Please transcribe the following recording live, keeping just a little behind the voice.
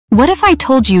What if I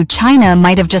told you China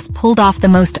might have just pulled off the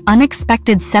most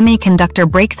unexpected semiconductor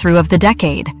breakthrough of the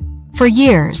decade? For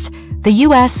years, the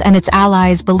US and its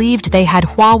allies believed they had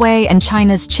Huawei and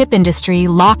China's chip industry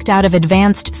locked out of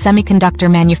advanced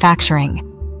semiconductor manufacturing.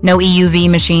 No EUV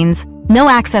machines, no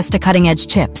access to cutting-edge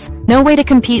chips, no way to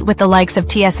compete with the likes of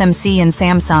TSMC and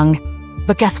Samsung.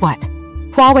 But guess what?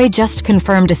 Huawei just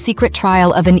confirmed a secret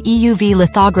trial of an EUV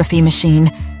lithography machine,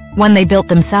 one they built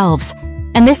themselves.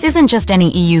 And this isn't just any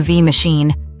EUV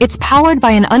machine. It's powered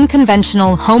by an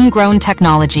unconventional, homegrown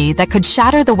technology that could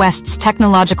shatter the West's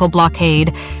technological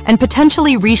blockade and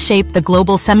potentially reshape the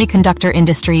global semiconductor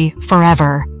industry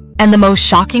forever. And the most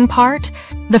shocking part?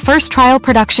 The first trial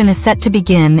production is set to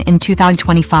begin in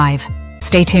 2025.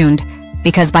 Stay tuned,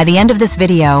 because by the end of this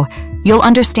video, you'll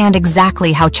understand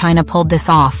exactly how China pulled this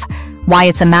off, why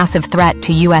it's a massive threat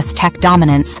to US tech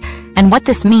dominance, and what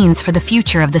this means for the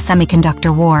future of the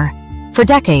semiconductor war. For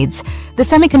decades, the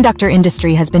semiconductor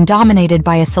industry has been dominated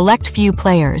by a select few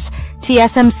players: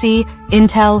 TSMC,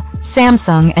 Intel,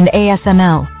 Samsung, and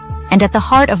ASML. And at the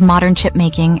heart of modern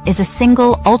chipmaking is a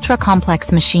single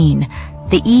ultra-complex machine,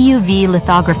 the EUV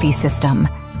lithography system.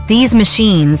 These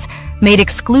machines, made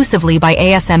exclusively by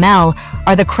ASML,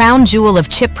 are the crown jewel of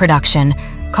chip production,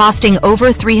 costing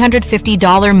over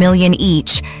 $350 million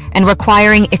each and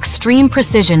requiring extreme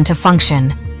precision to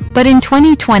function. But in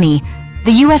 2020,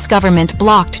 the US government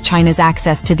blocked China's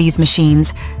access to these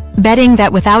machines, betting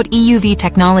that without EUV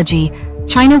technology,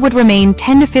 China would remain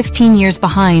 10 to 15 years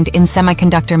behind in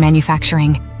semiconductor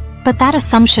manufacturing. But that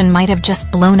assumption might have just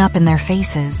blown up in their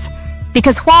faces.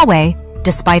 Because Huawei,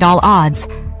 despite all odds,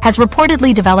 has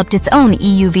reportedly developed its own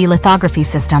EUV lithography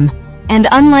system. And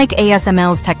unlike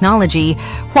ASML's technology,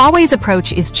 Huawei's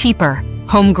approach is cheaper,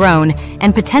 homegrown,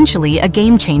 and potentially a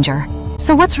game changer.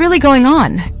 So what's really going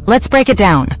on? Let's break it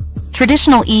down.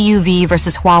 Traditional EUV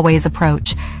versus Huawei's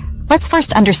approach. Let's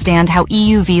first understand how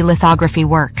EUV lithography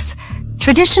works.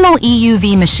 Traditional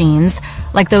EUV machines,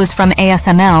 like those from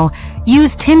ASML,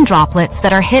 use tin droplets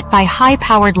that are hit by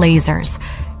high-powered lasers,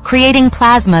 creating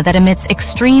plasma that emits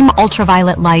extreme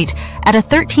ultraviolet light at a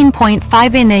 13.5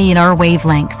 nanometer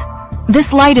wavelength.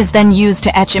 This light is then used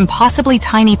to etch impossibly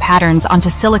tiny patterns onto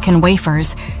silicon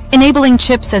wafers, enabling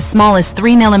chips as small as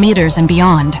 3 nanometers and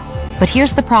beyond. But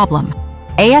here's the problem.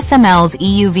 ASML's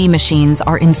EUV machines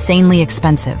are insanely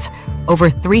expensive, over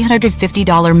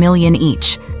 $350 million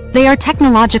each. They are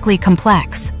technologically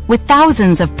complex, with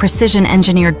thousands of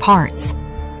precision-engineered parts.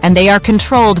 And they are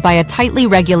controlled by a tightly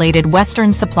regulated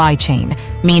Western supply chain,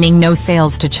 meaning no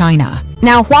sales to China.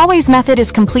 Now, Huawei's method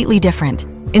is completely different.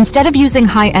 Instead of using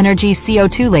high-energy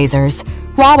CO2 lasers,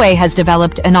 Huawei has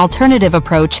developed an alternative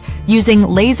approach using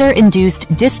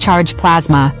laser-induced discharge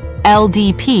plasma,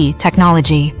 LDP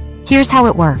technology. Here's how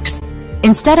it works.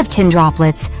 Instead of tin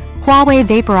droplets, Huawei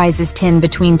vaporizes tin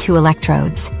between two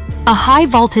electrodes. A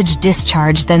high-voltage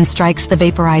discharge then strikes the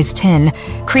vaporized tin,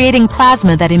 creating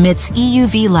plasma that emits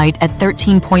EUV light at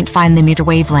 13.5 nanometer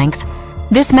wavelength.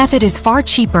 This method is far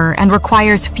cheaper and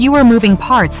requires fewer moving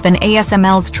parts than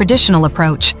ASML's traditional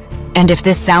approach. And if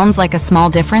this sounds like a small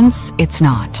difference, it's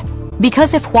not.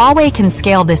 Because if Huawei can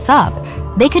scale this up,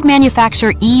 they could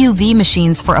manufacture EUV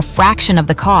machines for a fraction of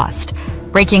the cost,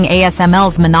 breaking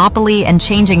ASML's monopoly and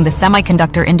changing the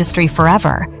semiconductor industry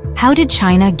forever. How did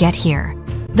China get here?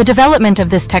 The development of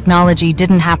this technology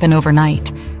didn't happen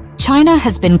overnight. China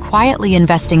has been quietly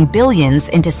investing billions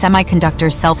into semiconductor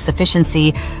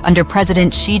self-sufficiency under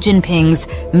President Xi Jinping's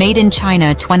Made in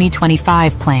China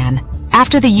 2025 plan.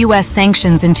 After the US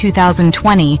sanctions in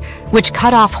 2020, which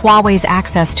cut off Huawei's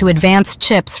access to advanced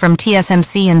chips from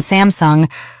TSMC and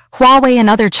Samsung, Huawei and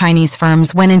other Chinese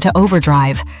firms went into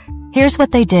overdrive. Here's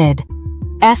what they did.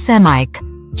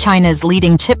 SMIC, China's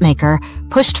leading chipmaker,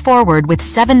 pushed forward with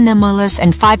 7nm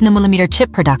and 5nm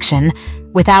chip production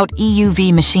without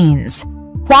EUV machines.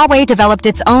 Huawei developed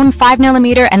its own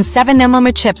 5nm and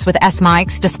 7nm chips with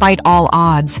SMICs despite all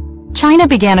odds. China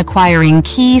began acquiring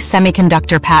key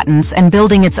semiconductor patents and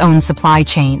building its own supply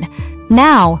chain.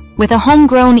 Now, with a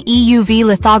homegrown EUV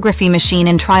lithography machine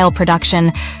in trial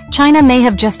production, China may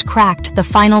have just cracked the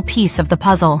final piece of the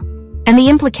puzzle. And the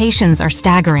implications are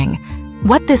staggering.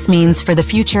 What this means for the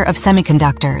future of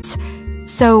semiconductors.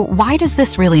 So why does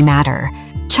this really matter?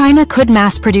 China could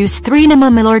mass-produce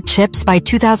 3nm chips by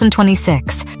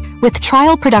 2026. With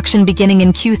trial production beginning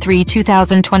in Q3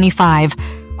 2025,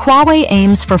 Huawei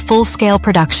aims for full-scale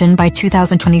production by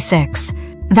 2026.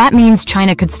 That means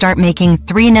China could start making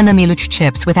 3nm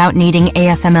chips without needing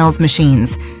ASML's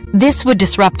machines. This would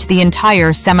disrupt the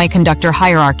entire semiconductor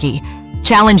hierarchy,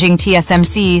 challenging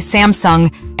TSMC,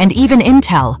 Samsung, and even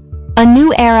Intel. A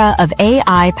new era of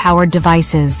AI-powered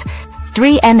devices,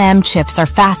 3nm chips are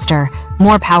faster,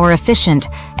 more power efficient,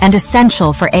 and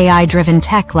essential for AI-driven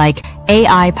tech like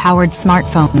AI-powered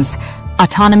smartphones,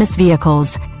 autonomous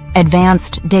vehicles,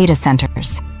 advanced data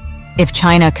centers. If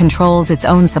China controls its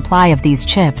own supply of these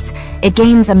chips, it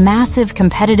gains a massive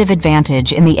competitive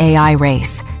advantage in the AI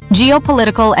race.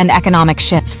 Geopolitical and economic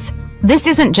shifts. This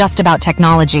isn't just about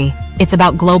technology, it's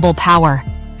about global power.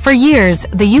 For years,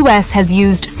 the US has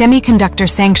used semiconductor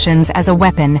sanctions as a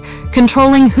weapon,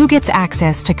 controlling who gets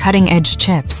access to cutting-edge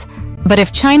chips. But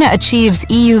if China achieves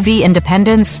EUV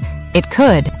independence, it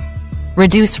could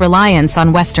reduce reliance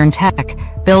on Western tech,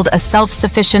 build a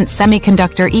self-sufficient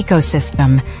semiconductor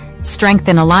ecosystem,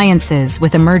 strengthen alliances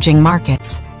with emerging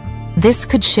markets. This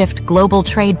could shift global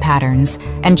trade patterns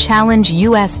and challenge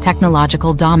US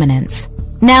technological dominance.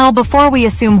 Now, before we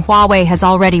assume Huawei has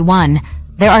already won,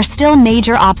 there are still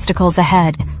major obstacles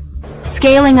ahead.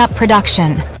 Scaling up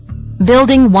production.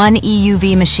 Building one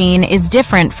EUV machine is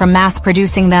different from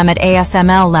mass-producing them at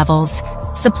ASML levels.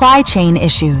 Supply chain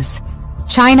issues.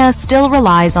 China still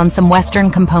relies on some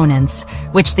Western components,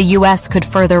 which the US could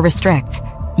further restrict.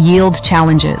 Yield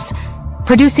challenges.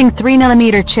 Producing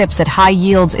 3nm chips at high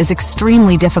yields is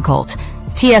extremely difficult.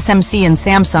 TSMC and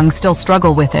Samsung still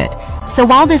struggle with it. So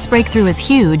while this breakthrough is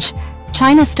huge,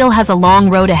 China still has a long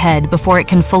road ahead before it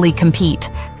can fully compete.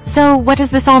 So what does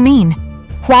this all mean?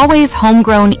 Huawei's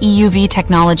homegrown EUV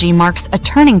technology marks a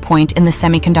turning point in the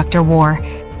semiconductor war.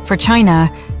 For China,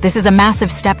 this is a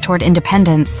massive step toward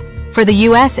independence. For the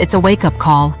US, it's a wake-up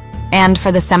call. And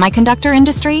for the semiconductor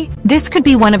industry, this could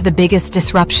be one of the biggest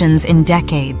disruptions in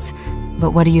decades.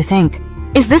 But what do you think?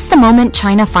 Is this the moment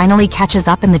China finally catches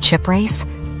up in the chip race?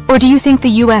 Or do you think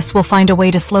the US will find a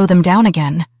way to slow them down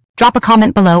again? Drop a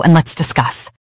comment below and let's discuss.